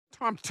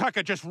Tom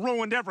Tucker just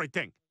ruined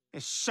everything.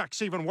 This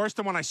sucks even worse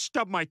than when I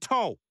stubbed my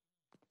toe.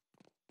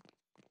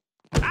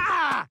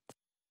 Ah!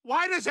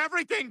 Why does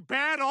everything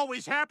bad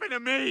always happen to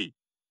me?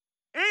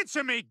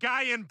 Answer me,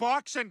 guy in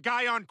box and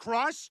guy on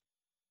cross.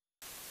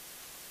 I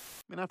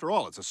mean, after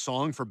all, it's a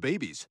song for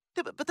babies.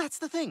 Yeah, but that's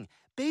the thing.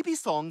 Baby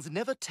songs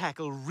never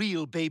tackle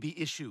real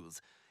baby issues.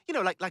 You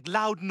know, like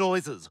loud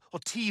noises, or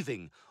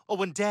teething, or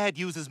when Dad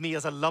uses me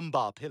as a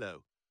lumbar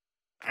pillow.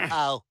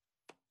 Ow.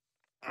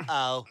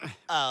 Ow.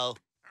 Ow.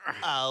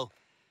 Ow.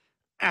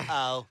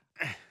 Ow.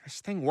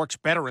 This thing works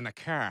better in the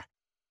car.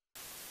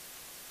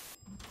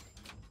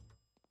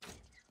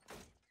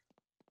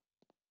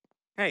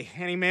 Hey,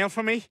 any mail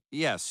for me?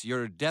 Yes,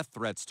 your death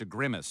threats to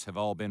Grimace have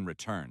all been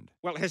returned.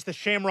 Well, has the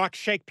Shamrock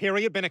Shake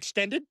period been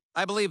extended?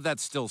 I believe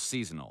that's still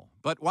seasonal.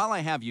 But while I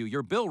have you,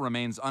 your bill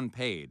remains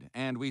unpaid,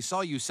 and we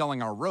saw you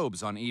selling our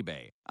robes on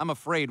eBay. I'm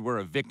afraid we're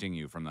evicting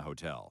you from the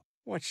hotel.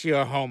 What's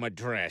your home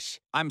address?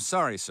 I'm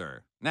sorry,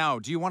 sir. Now,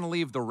 do you want to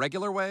leave the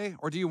regular way,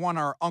 or do you want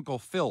our Uncle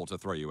Phil to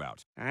throw you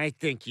out? I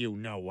think you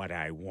know what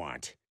I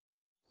want.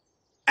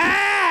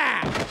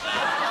 Ah!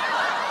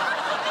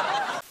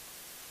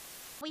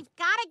 We've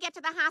got to get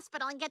to the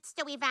hospital and get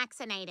Stewie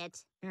vaccinated.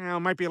 Well, it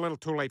might be a little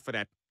too late for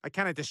that. I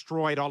kind of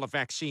destroyed all the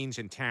vaccines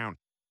in town.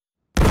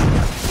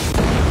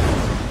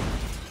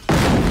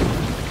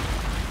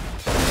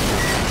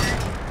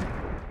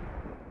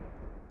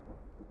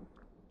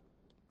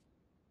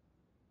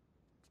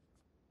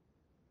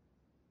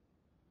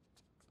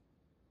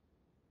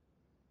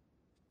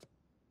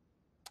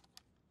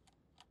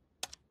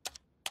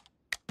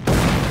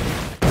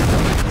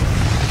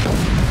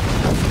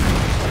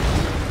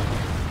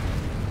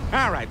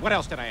 All right, what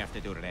else did I have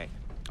to do today?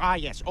 Ah,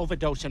 yes,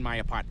 overdose in my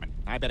apartment.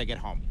 I better get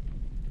home.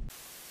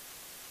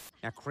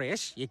 Now,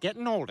 Chris, you're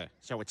getting older,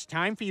 so it's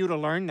time for you to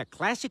learn the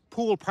classic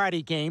pool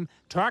party game,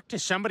 talk to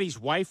somebody's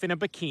wife in a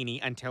bikini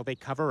until they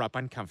cover up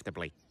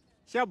uncomfortably.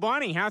 So,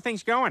 Bonnie, how are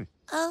things going?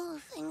 Oh,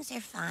 things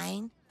are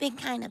fine. Been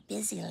kind of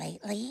busy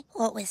lately.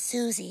 What with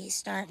Susie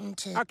starting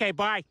to... Okay,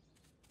 bye.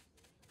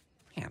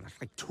 Man,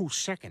 that's like 2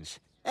 seconds.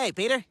 Hey,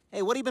 Peter.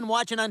 Hey, what have you been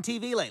watching on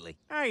TV lately?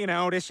 Oh, you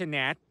know, this and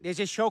that. There's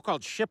a show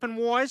called Shipping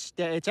Wars.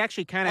 It's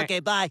actually kind of...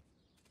 Okay, bye.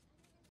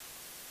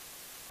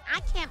 I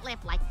can't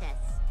live like this.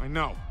 I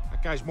know.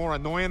 That guy's more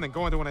annoying than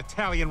going to an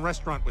Italian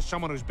restaurant with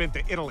someone who's been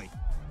to Italy.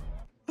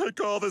 They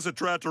call this a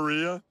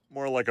trattoria?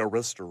 More like a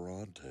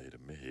ristorante to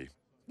me.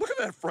 Look at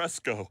that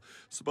fresco.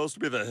 Supposed to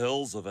be the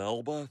hills of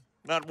Elba?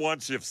 Not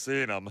once you've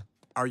seen them.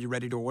 Are you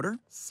ready to order?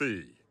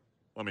 See.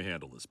 Let me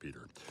handle this,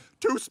 Peter.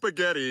 2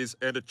 spaghettis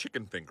and a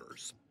chicken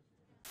fingers.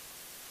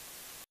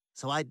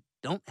 So I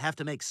don't have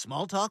to make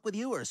small talk with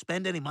you or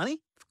spend any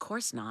money? Of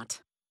course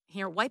not.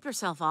 Here, wipe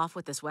yourself off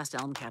with this West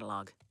Elm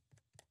catalog.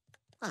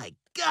 My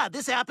God,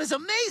 this app is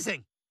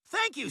amazing!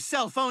 Thank you,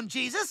 cell phone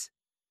Jesus!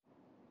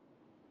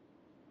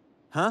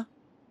 Huh?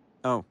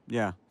 Oh,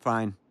 yeah,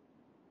 fine.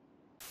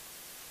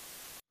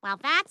 Well,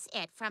 that's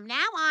it. From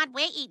now on,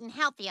 we're eating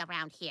healthy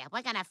around here.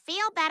 We're gonna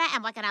feel better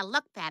and we're gonna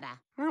look better.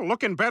 Well,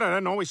 looking better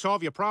doesn't always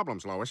solve your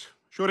problems, Lois.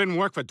 Sure didn't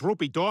work for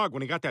Droopy Dog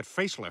when he got that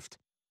facelift.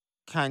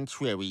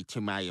 Contrary to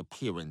my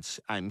appearance,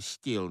 I'm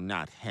still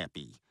not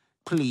happy.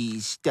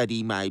 Please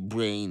study my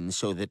brain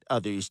so that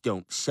others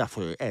don't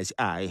suffer as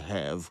I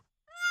have.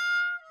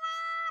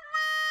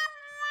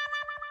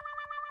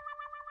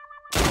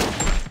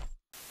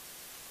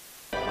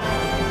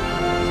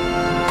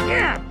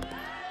 Yeah!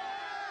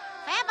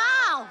 Fair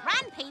ball!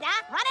 Run, Peter!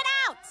 Run it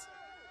out!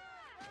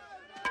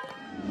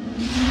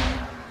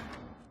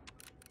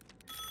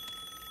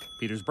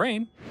 Peter's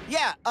brain.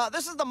 Yeah,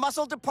 this is the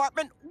muscle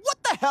department. What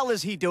the hell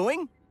is he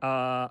doing?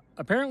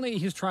 Apparently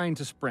he's trying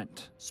to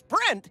sprint.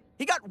 Sprint?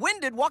 He got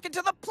winded walking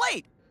to the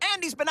plate.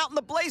 And he's been out in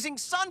the blazing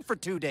sun for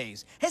 2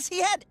 days. Has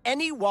he had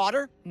any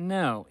water?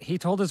 No, he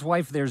told his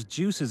wife there's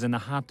juices in the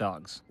hot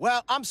dogs.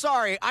 Well, I'm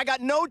sorry. I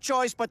got no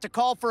choice but to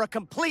call for a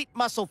complete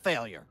muscle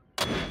failure.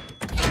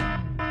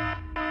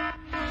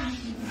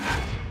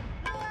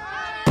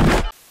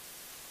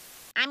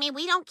 I mean,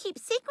 we don't keep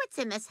secrets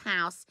in this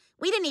house.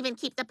 We didn't even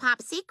keep the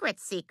Pop Secret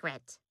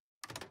secret.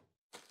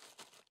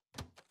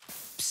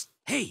 Psst,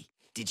 hey,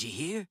 did you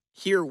hear?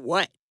 Hear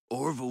what?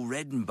 Orville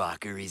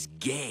Redenbacher is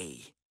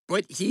gay.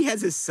 But he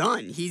has a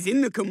son. He's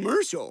in the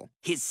commercial.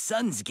 His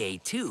son's gay,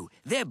 too.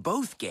 They're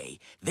both gay.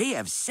 They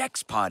have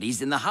sex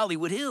parties in the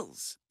Hollywood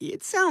Hills.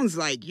 It sounds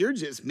like you're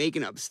just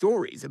making up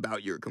stories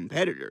about your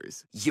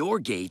competitors. You're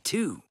gay,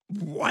 too.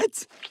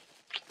 What?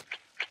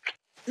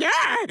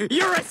 Yeah,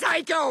 you're a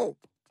psycho!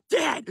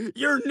 Dad,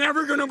 you're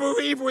never gonna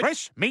believe what—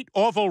 Chris, meet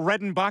Orville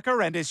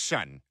Redenbacher and his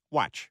son.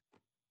 Watch.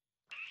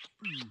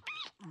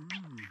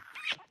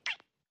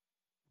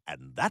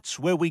 And that's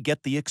where we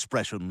get the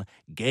expression,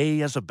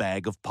 gay as a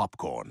bag of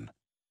popcorn.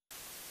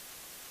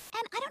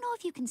 And I don't know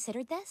if you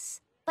considered this,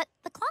 but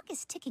the clock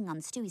is ticking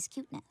on Stewie's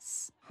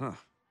cuteness. Huh.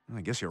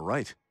 I guess you're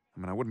right. I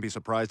mean, I wouldn't be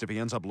surprised if he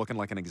ends up looking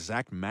like an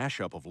exact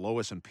mashup of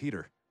Lois and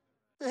Peter.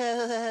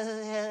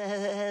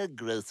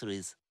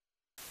 Groceries.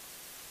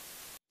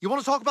 You want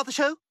to talk about the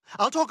show?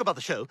 I'll talk about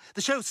the show.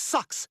 The show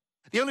sucks.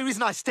 The only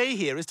reason I stay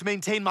here is to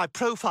maintain my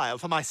profile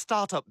for my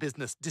startup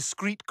business,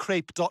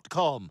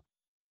 discreetcrepe.com.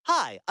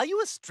 Hi, are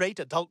you a straight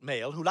adult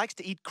male who likes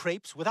to eat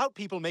crepes without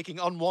people making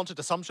unwanted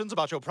assumptions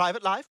about your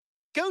private life?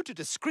 Go to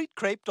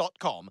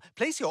discreetcrepe.com,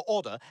 place your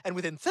order, and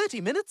within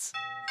 30 minutes...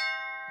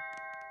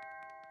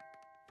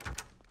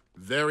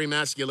 Very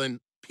masculine.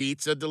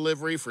 Pizza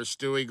delivery for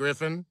Stewie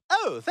Griffin?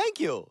 Oh, thank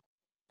you.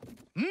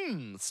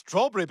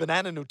 Strawberry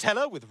banana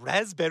Nutella with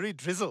raspberry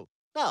drizzle.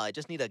 Now I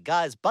just need a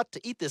guy's butt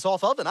to eat this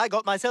off of, and I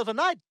got myself a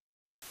night.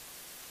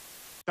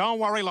 Don't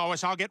worry,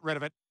 Lois. I'll get rid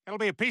of it. It'll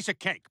be a piece of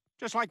cake,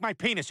 just like my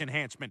penis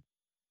enhancement.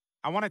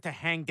 I want it to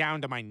hang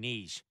down to my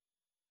knees.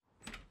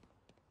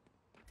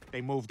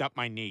 They moved up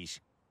my knees.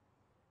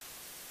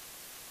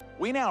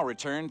 We now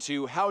return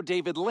to How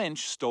David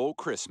Lynch Stole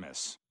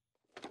Christmas.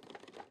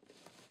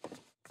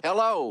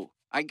 Hello,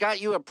 I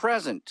got you a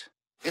present.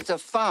 It's a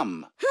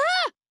thumb.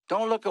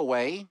 Don't look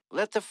away.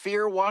 Let the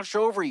fear wash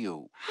over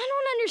you. I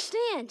don't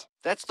understand.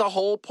 That's the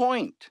whole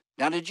point.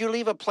 Now, did you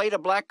leave a plate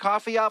of black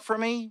coffee out for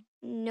me?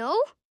 No.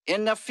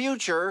 In the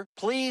future,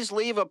 please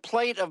leave a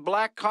plate of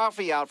black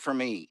coffee out for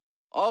me.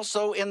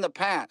 Also in the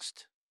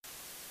past.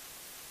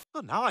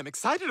 Well, now I'm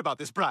excited about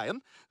this,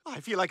 Brian. I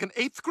feel like an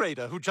 8th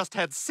grader who just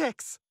had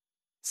sex.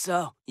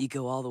 So, you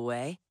go all the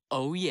way?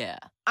 Oh, yeah.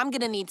 I'm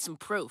gonna need some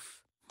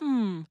proof.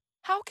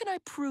 How can I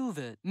prove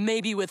it?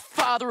 Maybe with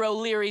Father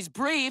O'Leary's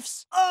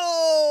briefs.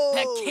 Oh!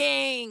 The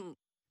king!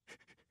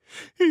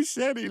 He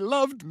said he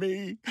loved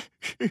me.